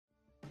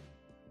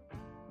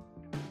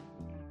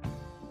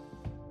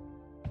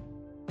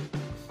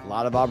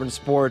lot of Auburn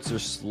sports are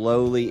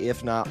slowly,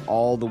 if not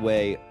all the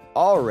way,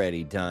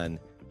 already done,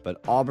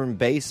 but Auburn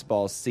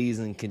baseball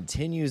season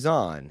continues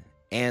on,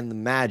 and the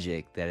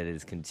magic that it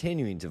is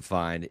continuing to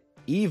find,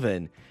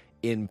 even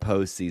in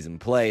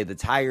postseason play. The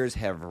Tigers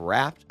have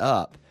wrapped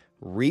up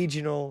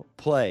regional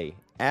play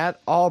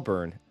at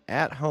Auburn,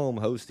 at home,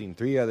 hosting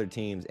 3 other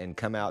teams, and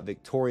come out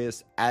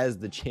victorious as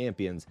the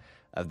champions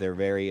of their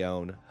very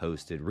own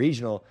hosted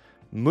regional.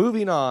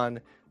 Moving on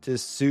to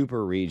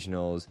super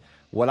regionals.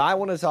 What I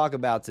want to talk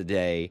about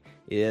today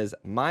is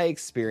my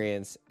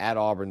experience at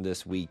Auburn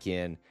this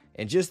weekend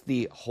and just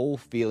the whole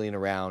feeling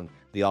around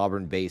the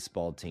Auburn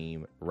baseball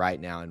team right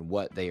now and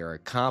what they are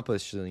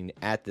accomplishing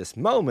at this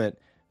moment,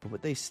 but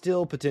what they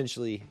still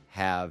potentially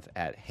have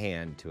at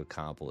hand to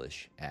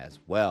accomplish as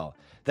well.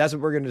 That's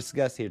what we're going to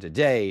discuss here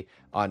today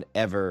on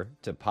Ever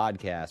to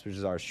Podcast, which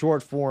is our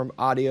short form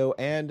audio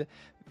and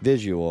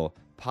visual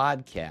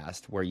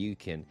podcast where you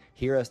can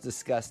hear us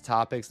discuss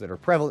topics that are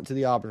prevalent to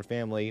the Auburn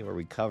family, where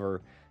we cover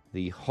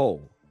the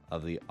whole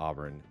of the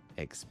Auburn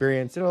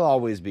experience. It'll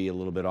always be a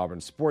little bit Auburn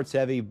sports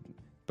heavy,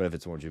 but if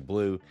it's orange and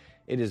blue,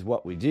 it is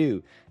what we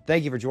do.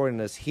 Thank you for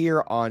joining us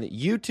here on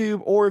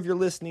YouTube, or if you're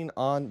listening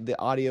on the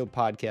audio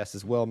podcast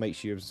as well, make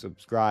sure you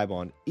subscribe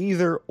on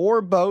either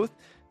or both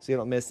so you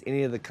don't miss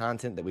any of the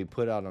content that we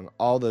put out on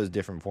all those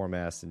different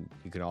formats, and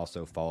you can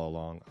also follow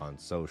along on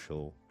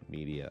social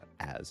media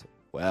as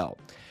well.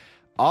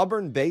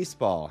 Auburn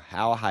baseball,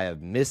 how I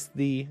have missed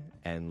thee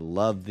and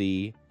loved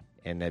thee,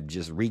 and have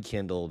just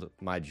rekindled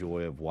my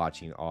joy of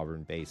watching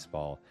Auburn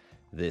baseball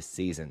this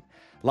season.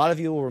 A lot of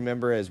you will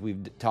remember, as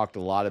we've talked a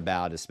lot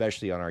about,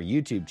 especially on our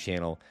YouTube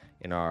channel,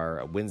 in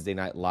our Wednesday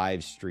night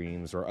live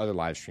streams or other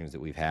live streams that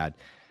we've had,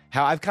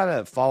 how I've kind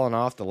of fallen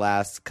off the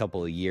last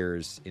couple of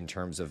years in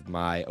terms of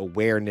my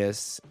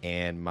awareness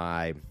and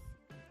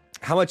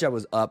how much I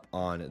was up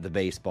on the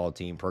baseball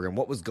team program,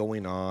 what was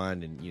going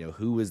on, and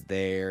who was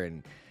there,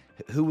 and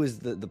who was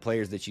the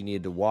players that you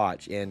needed to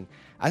watch. And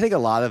I think a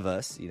lot of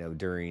us,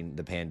 during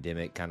the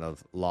pandemic kind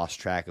of lost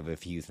track of a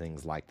few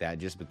things like that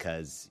just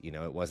because,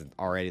 it wasn't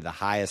already the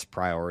highest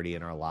priority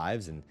in our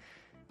lives. And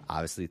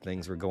obviously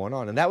things were going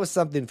on. And that was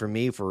something for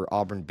me for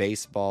Auburn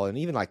baseball and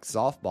even like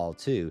softball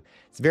too.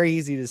 It's very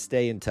easy to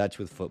stay in touch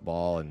with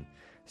football and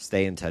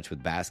stay in touch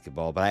with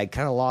basketball, but I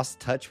kind of lost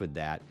touch with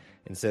that.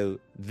 And so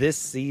this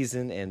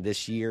season and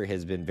this year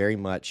has been very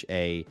much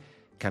a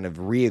kind of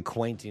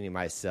reacquainting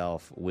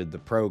myself with the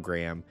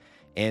program.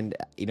 And,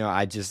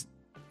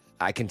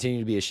 I continue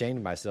to be ashamed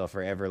of myself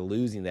for ever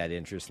losing that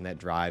interest and that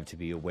drive to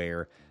be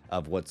aware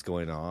of what's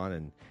going on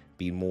and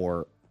be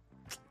more,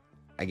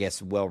 I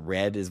guess,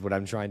 well-read is what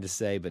I'm trying to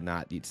say, but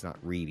it's not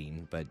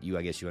reading, but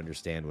I guess you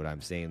understand what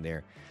I'm saying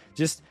there.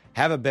 Just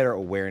have a better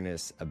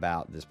awareness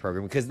about this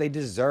program because they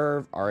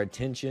deserve our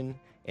attention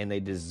and they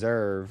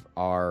deserve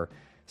our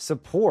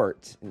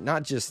support,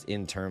 not just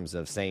in terms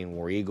of saying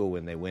War Eagle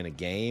when they win a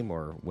game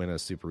or win a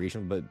super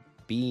regional, but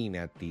being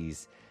at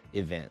these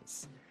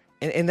events.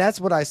 And that's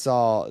what I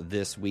saw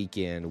this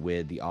weekend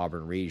with the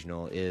Auburn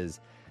Regional is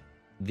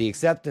the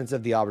acceptance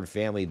of the Auburn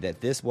family that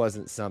this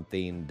wasn't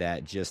something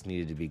that just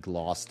needed to be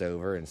glossed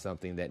over and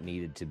something that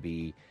needed to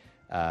be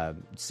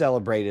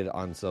celebrated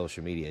on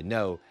social media.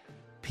 No,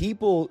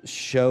 people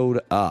showed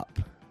up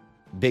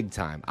big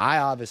time. I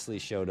obviously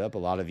showed up. A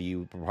lot of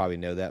you probably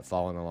know that,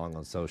 following along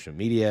on social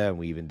media, and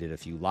we even did a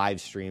few live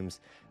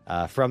streams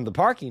from the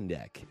parking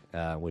deck,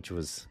 which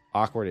was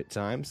awkward at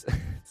times.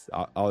 It's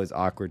always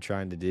awkward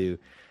trying to do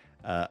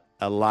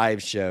a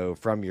live show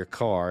from your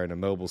car in a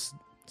mobile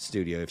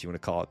studio, if you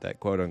want to call it that,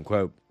 quote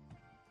unquote,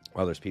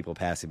 while there's people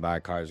passing by,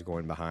 cars are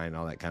going behind,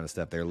 all that kind of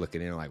stuff. They're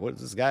looking in like, what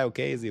is this guy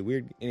okay? Is he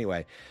weird?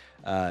 Anyway,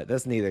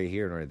 that's neither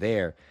here nor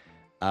there.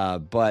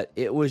 But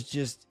it was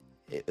just,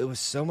 it was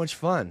so much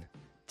fun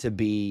to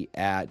be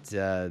at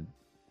the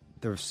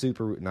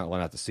super,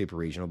 not the super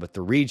regional, but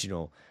the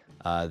regional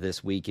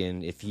this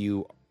weekend. If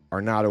you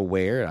are not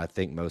aware, I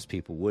think most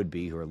people would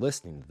be who are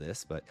listening to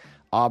this, but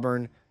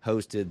Auburn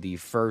hosted the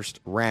first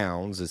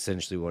rounds,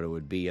 essentially what it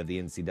would be, of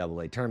the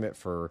NCAA tournament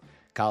for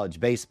college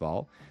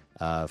baseball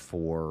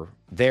for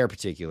their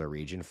particular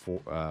region.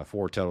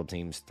 Four total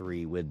teams,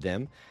 3 with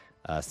them.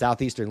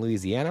 Southeastern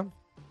Louisiana,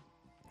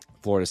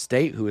 Florida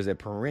State, who is a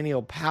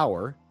perennial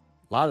power,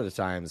 a lot of the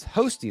times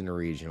hosting the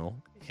regional,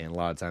 and a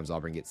lot of times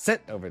Auburn gets sent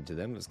over to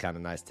them. It was kind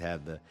of nice to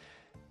have the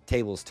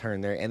tables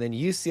turned there. And then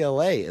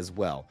UCLA as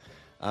well.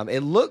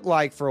 It looked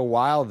like for a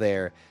while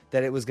there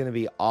that it was going to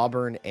be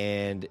Auburn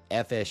and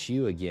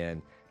FSU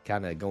again,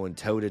 kind of going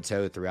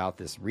toe-to-toe throughout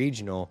this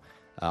regional.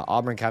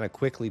 Auburn kind of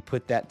quickly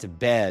put that to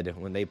bed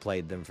when they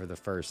played them for the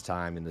first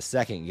time in the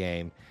second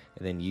game,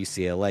 and then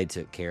UCLA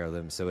took care of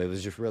them. So it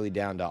was just really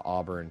down to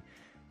Auburn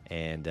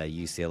and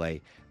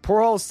UCLA.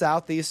 Poor old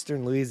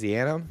Southeastern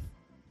Louisiana.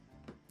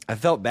 I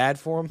felt bad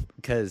for them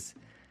because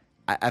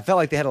I felt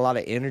like they had a lot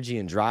of energy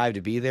and drive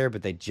to be there,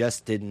 but they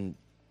just didn't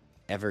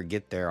ever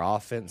get their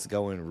offense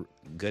going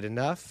good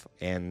enough,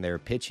 and their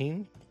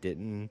pitching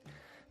didn't,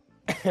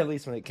 at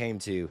least when it came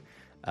to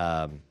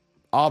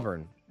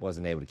Auburn,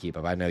 wasn't able to keep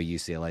up. I know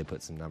UCLA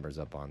put some numbers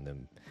up on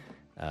them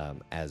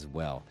as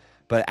well.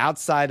 But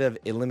outside of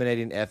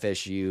eliminating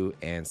FSU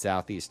and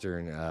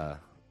Southeastern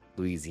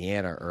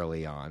Louisiana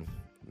early on,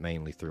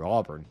 mainly through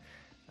Auburn,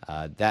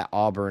 that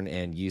Auburn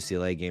and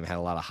UCLA game had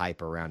a lot of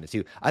hype around it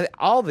too.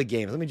 All the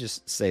games, let me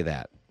just say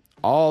that,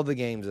 all the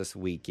games this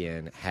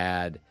weekend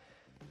had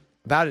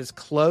about as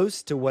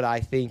close to what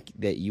I think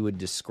that you would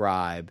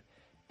describe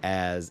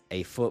as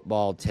a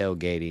football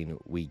tailgating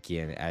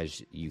weekend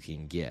as you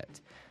can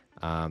get.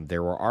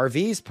 There were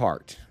RVs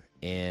parked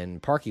in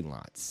parking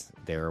lots.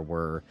 There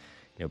were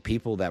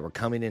people that were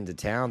coming into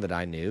town that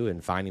I knew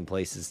and finding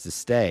places to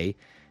stay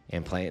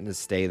and planning to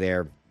stay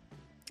there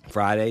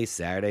Friday,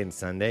 Saturday, and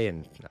Sunday.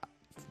 And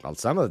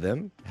some of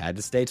them had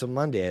to stay till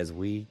Monday, as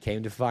we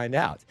came to find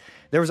out.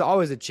 There was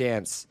always a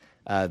chance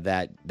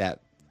that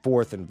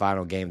fourth and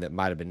final game that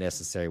might have been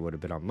necessary would have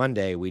been on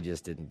Monday. We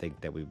just didn't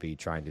think that we'd be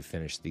trying to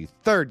finish the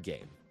third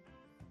game.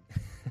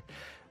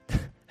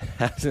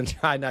 I was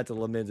trying not to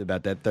lament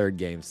about that third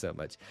game so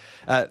much.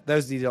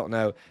 Those of you who don't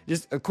know,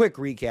 just a quick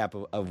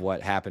recap of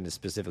what happened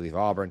specifically for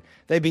Auburn.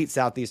 They beat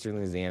Southeastern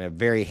Louisiana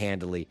very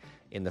handily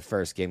in the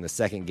first game. The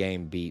second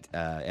game beat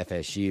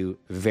FSU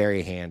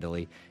very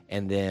handily,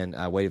 and then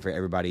waited for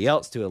everybody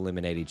else to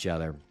eliminate each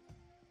other.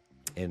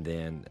 And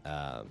then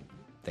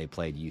they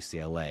played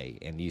UCLA,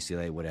 and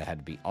UCLA would have had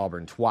to beat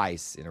Auburn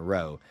twice in a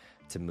row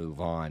to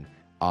move on.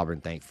 Auburn,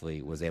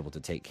 thankfully, was able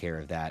to take care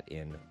of that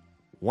in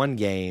one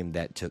game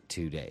that took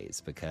 2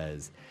 days,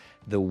 because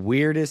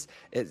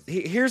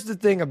here's the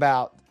thing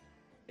about,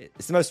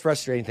 it's the most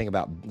frustrating thing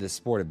about the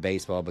sport of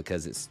baseball,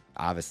 because it's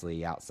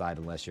obviously outside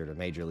unless you're at a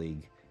major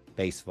league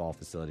baseball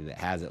facility that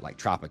has it, like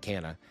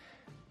Tropicana,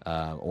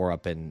 or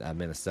up in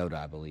Minnesota,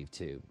 I believe,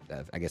 too.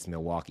 I guess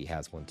Milwaukee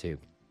has one, too.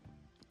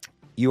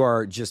 You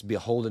are just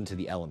beholden to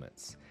the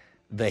elements.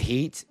 The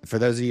heat, for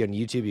those of you on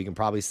YouTube, you can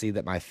probably see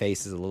that my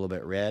face is a little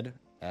bit red.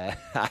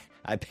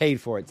 I paid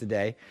for it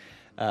today.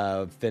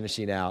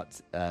 Finishing out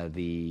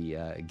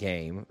the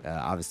game,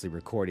 obviously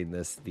recording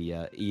this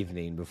the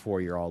evening before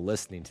you're all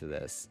listening to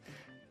this,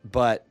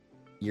 but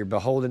you're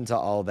beholden to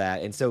all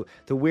that. And so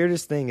the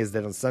weirdest thing is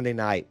that on Sunday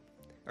night,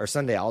 or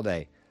Sunday all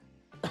day,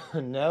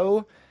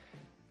 no,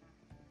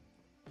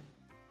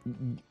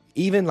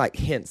 even like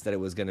hints that it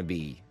was going to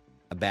be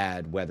a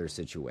bad weather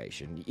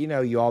situation.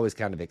 You always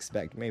kind of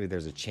expect maybe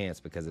there's a chance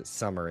because it's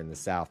summer in the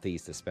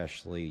Southeast,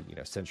 especially,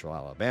 central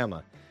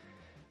Alabama,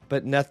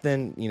 but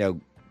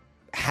nothing,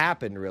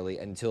 happened really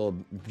until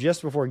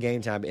just before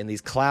game time, and these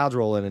clouds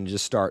roll in and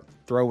just start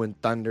throwing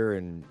thunder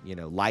and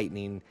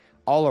lightning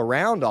all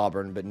around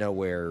Auburn, but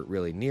nowhere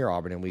really near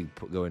Auburn. And we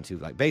go into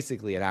like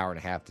basically an hour and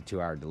a half to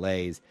 2 hour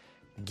delays,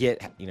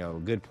 get a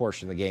good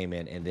portion of the game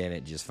in, and then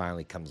it just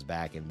finally comes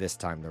back. And this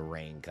time the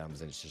rain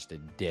comes, and it's just a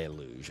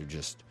deluge of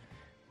just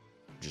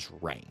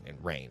rain and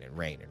rain and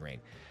rain and rain.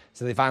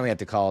 So they finally have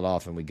to call it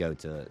off, and we go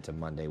to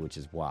Monday, which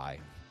is why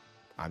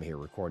I'm here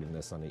recording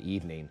this on the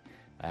evening,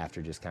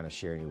 after just kind of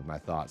sharing with my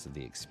thoughts of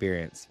the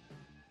experience.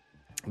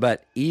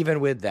 But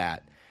even with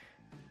that,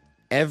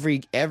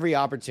 every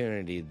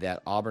opportunity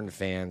that Auburn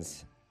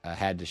fans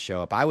had to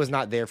show up. I was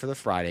not there for the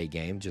Friday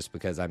game just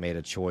because I made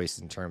a choice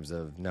in terms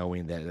of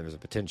knowing that there was a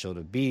potential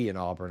to be in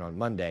Auburn on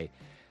Monday.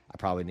 I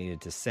probably needed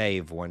to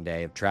save one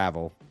day of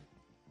travel,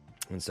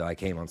 and so I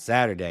came on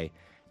Saturday.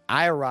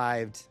 I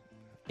arrived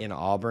in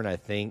Auburn, I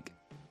think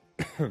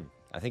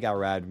I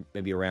arrived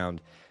maybe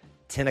around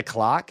 10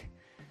 o'clock.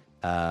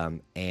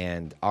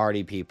 And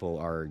already people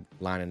are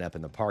lining up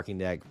in the parking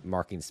deck,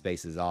 marking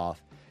spaces off.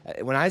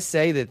 When I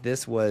say that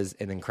this was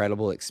an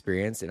incredible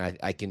experience, and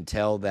I can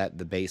tell that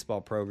the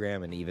baseball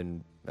program and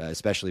even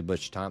especially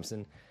Butch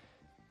Thompson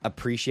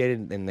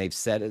appreciated, and they've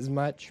said as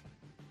much,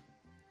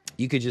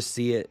 you could just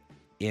see it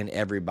in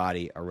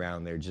everybody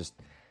around there. Just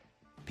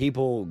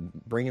people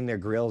bringing their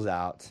grills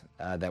out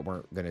that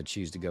weren't going to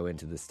choose to go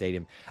into the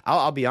stadium.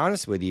 I'll be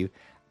honest with you.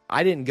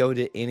 I didn't go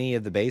to any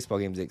of the baseball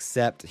games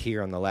except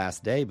here on the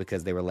last day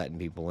because they were letting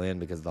people in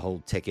because of the whole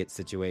ticket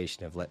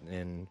situation of letting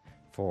in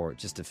for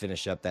just to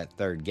finish up that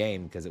third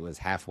game because it was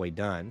halfway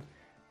done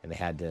and they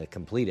had to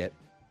complete it.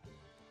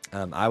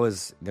 I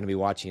was going to be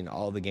watching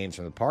all the games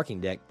from the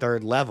parking deck,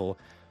 third level,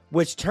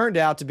 which turned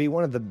out to be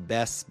one of the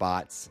best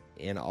spots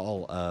in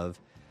all of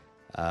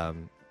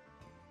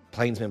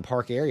Plainsman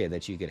Park area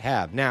that you could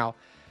have. Now,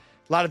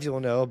 a lot of people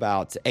know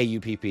about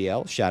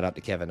AUPPL. Shout out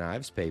to Kevin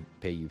Ives,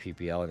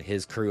 AUPPL, and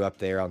his crew up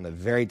there on the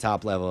very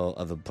top level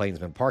of the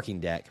Plainsman parking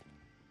deck.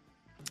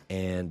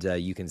 And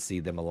you can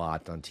see them a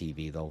lot on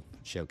TV. They'll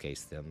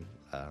showcase them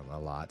a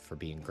lot for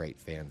being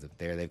great fans up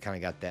there. They've kind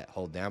of got that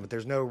hold down, but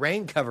there's no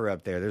rain cover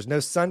up there. There's no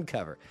sun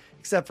cover,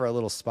 except for a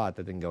little spot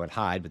that they can go and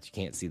hide, but you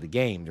can't see the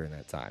game during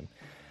that time.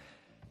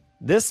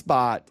 This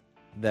spot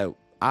that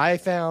I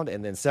found,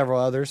 and then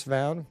several others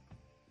found,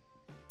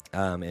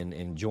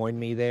 and joined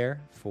me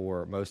there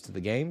for most of the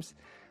games,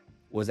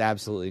 was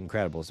absolutely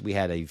incredible. So we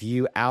had a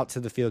view out to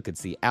the field, could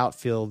see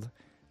outfield,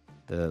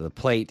 the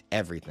plate,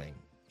 everything.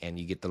 And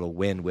you get the little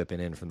wind whipping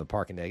in from the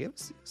parking deck.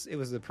 It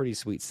was a pretty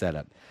sweet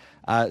setup.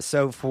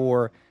 So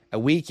for a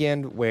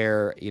weekend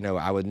where,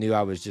 knew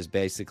I was just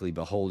basically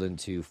beholden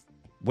to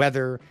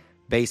weather,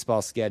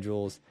 baseball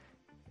schedules,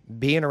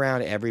 being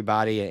around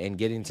everybody and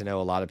getting to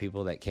know a lot of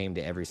people that came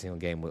to every single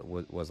game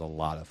was a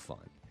lot of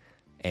fun.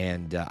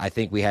 And I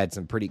think we had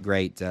some pretty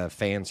great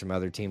fans from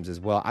other teams as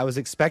well. I was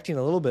expecting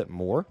a little bit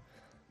more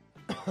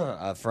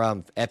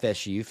from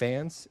FSU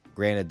fans.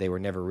 Granted, they were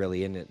never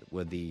really in it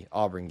with the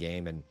Auburn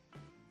game and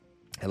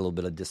had a little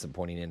bit of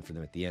disappointing end for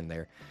them at the end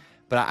there.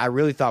 But I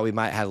really thought we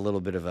might have a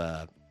little bit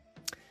of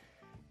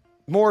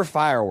more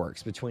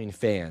fireworks between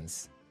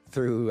fans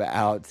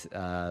throughout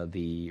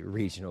the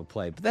regional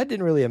play. But that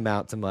didn't really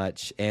amount to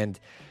much. And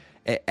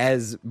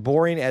as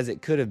boring as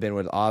it could have been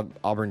with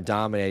Auburn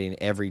dominating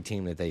every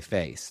team that they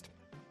faced,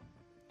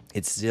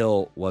 it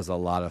still was a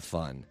lot of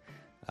fun.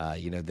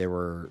 There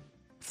were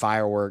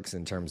fireworks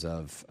in terms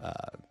of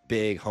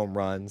big home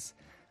runs,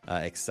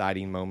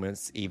 exciting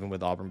moments, even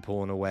with Auburn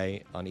pulling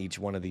away on each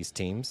one of these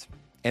teams.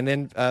 And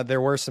then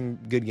there were some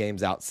good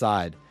games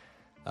outside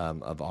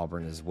of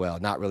Auburn as well.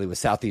 Not really with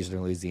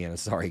Southeastern Louisiana,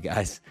 sorry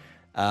guys,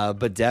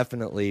 but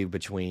definitely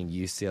between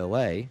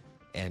UCLA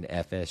and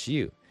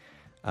FSU.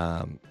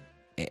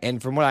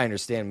 And from what I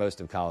understand, most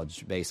of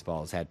college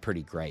baseball has had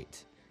pretty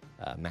great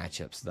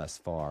matchups thus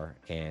far,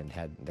 and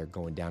they're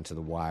going down to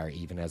the wire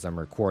even as I'm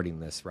recording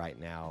this right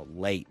now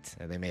late.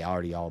 They may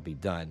already all be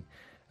done.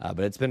 But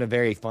it's been a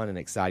very fun and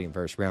exciting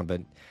first round,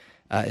 but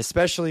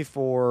especially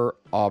for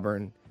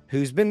Auburn,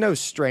 who's been no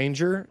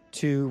stranger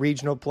to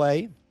regional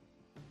play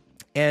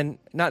and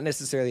not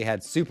necessarily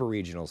had super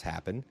regionals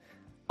happen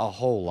a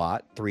whole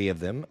lot, 3 of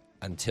them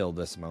until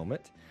this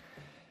moment.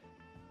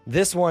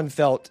 This one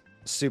felt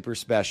super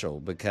special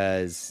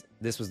because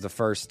this was the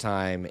first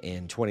time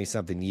in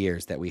 20-something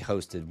years that we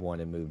hosted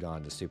one and moved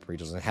on to Super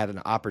Regionals and had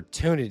an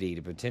opportunity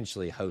to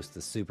potentially host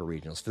the Super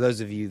Regionals. For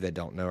those of you that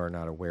don't know or are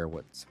not aware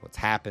what's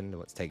happened,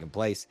 what's taken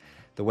place,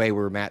 the way we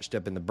were matched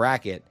up in the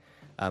bracket,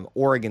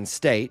 Oregon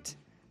State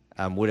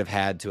would have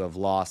had to have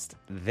lost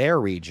their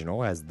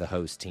regional as the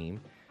host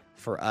team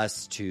for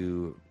us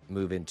to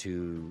move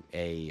into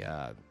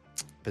a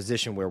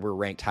position where we're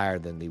ranked higher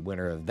than the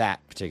winner of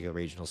that particular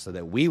regional so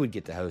that we would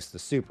get to host the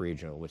Super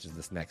Regional, which is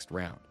this next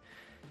round.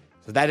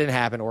 So that didn't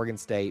happen. Oregon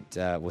State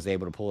was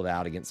able to pull it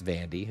out against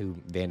Vandy, who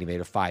Vandy made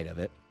a fight of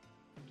it.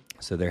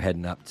 So they're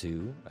heading up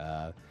to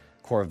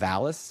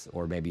Corvallis,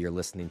 or maybe you're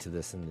listening to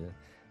this in the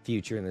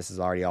future and this has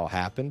already all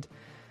happened.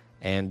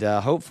 And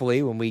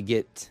hopefully when we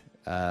get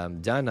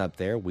done up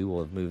there, we will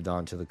have moved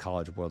on to the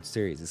College World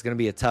Series. It's going to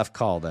be a tough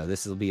call, though.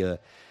 This will be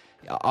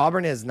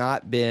Auburn has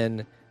not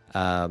been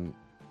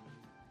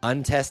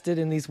untested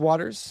in these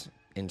waters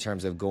in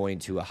terms of going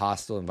to a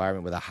hostile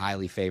environment with a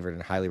highly favored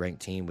and highly ranked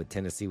team, with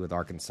Tennessee, with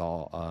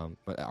Arkansas.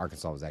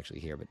 Arkansas was actually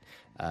here, but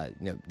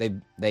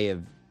they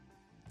have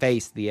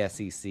faced the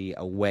SEC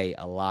away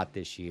a lot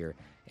this year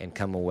and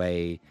come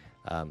away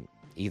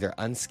either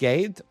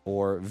unscathed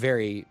or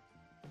very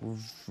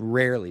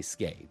rarely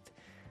scathed.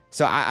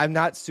 So I'm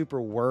not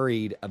super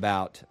worried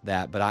about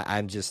that, but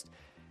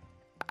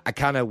I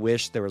kind of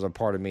wish there was a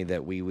part of me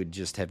that we would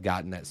just have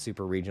gotten that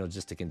Super Regional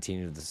just to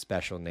continue the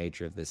special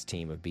nature of this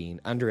team of being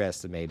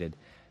underestimated.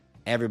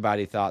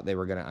 Everybody thought they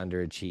were going to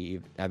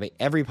underachieve. I mean,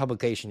 every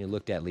publication you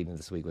looked at leading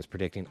this week was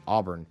predicting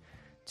Auburn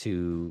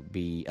to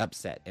be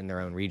upset in their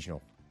own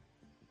regional.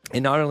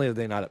 And not only are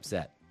they not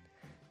upset,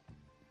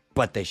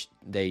 but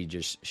they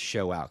just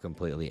show out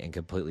completely and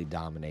completely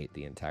dominate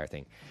the entire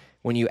thing.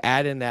 When you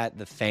add in that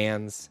the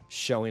fans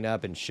showing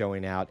up and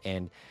showing out,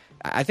 and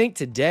I think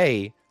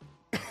today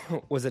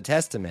was a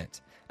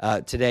testament.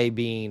 Today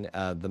being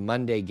the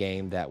Monday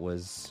game that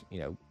was,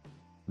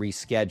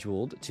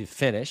 rescheduled to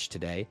finish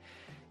today,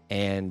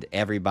 and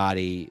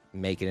everybody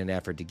making an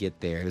effort to get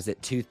there. It was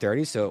at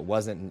 2:30, so it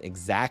wasn't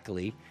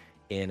exactly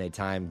in a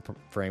time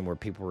frame where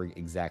people were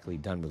exactly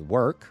done with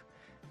work.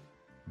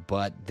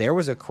 But there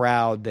was a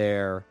crowd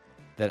there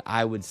that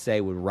I would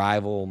say would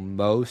rival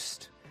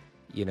most,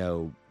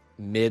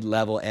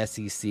 mid-level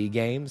SEC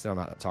games. I'm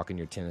not talking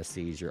your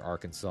Tennessees, your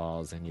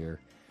Arkansas, and your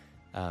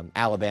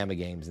Alabama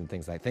games and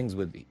things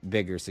with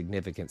bigger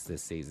significance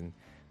this season.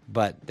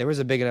 But there was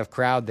a big enough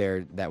crowd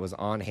there that was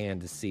on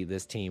hand to see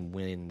this team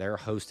win their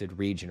hosted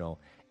regional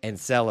and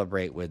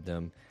celebrate with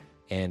them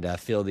and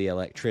feel the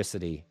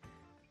electricity,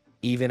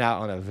 even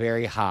out on a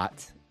very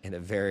hot and a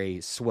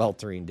very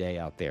sweltering day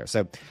out there.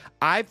 So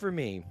for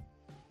me,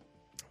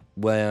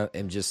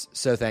 am just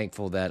so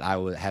thankful that I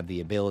would have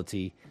the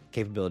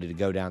capability to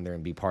go down there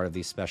and be part of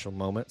these special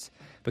moments,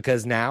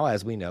 because now,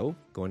 as we know,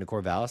 going to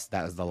Corvallis,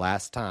 that was the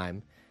last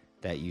time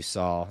that you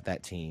saw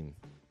that team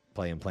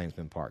play in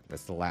Plainsman Park.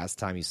 That's the last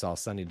time you saw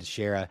Sonny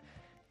DeShera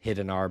hit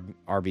an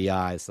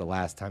RBI. It's the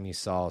last time you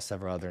saw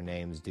several other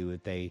names do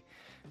what they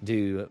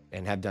do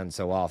and have done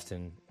so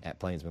often at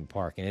Plainsman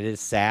Park. And it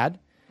is sad,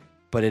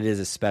 but it is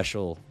a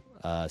special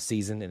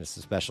season, and it's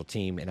a special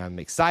team, and I'm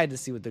excited to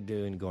see what they're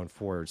doing going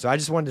forward. So I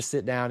just wanted to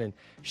sit down and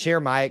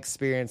share my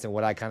experience and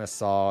what I kind of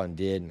saw and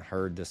did and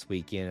heard this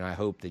weekend, and I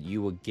hope that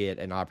you will get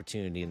an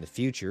opportunity in the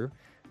future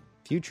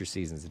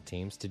seasons of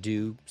teams to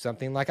do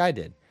something like I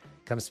did.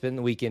 Come spend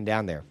the weekend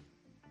down there.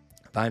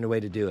 Find a way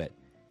to do it.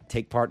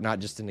 Take part not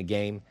just in the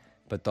game,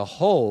 but the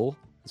whole,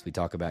 as we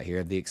talk about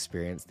here, the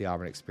experience, the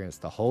Auburn experience,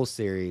 the whole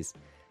series.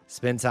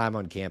 spend time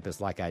on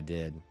campus like I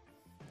did.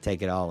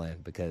 Take it all in,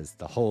 because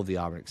the whole of the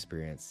Auburn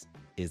experience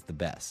is the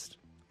best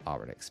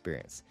Auburn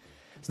experience.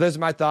 So those are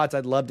my thoughts.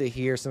 I'd love to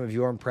hear some of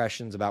your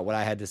impressions about what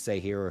I had to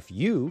say here. Or if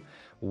you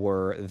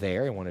were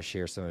there and want to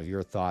share some of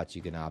your thoughts,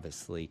 you can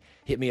obviously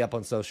hit me up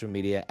on social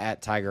media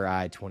at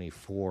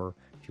TigerEye24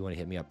 if you want to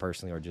hit me up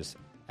personally, or just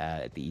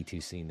at the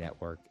E2C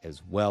network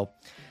as well.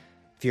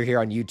 If you're here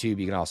on YouTube,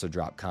 you can also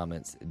drop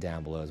comments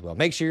down below as well.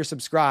 Make sure you're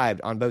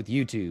subscribed on both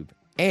YouTube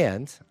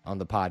and on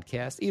the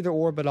podcast, either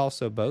or, but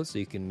also both, so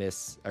you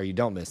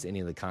don't miss any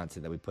of the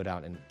content that we put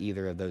out in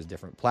either of those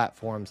different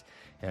platforms.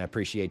 And I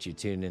appreciate you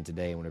tuning in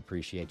today, and would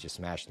appreciate you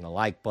smashing the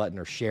like button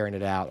or sharing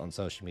it out on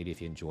social media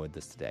if you enjoyed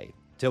this today.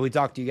 Till we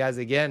talk to you guys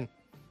again,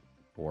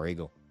 War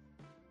Eagle.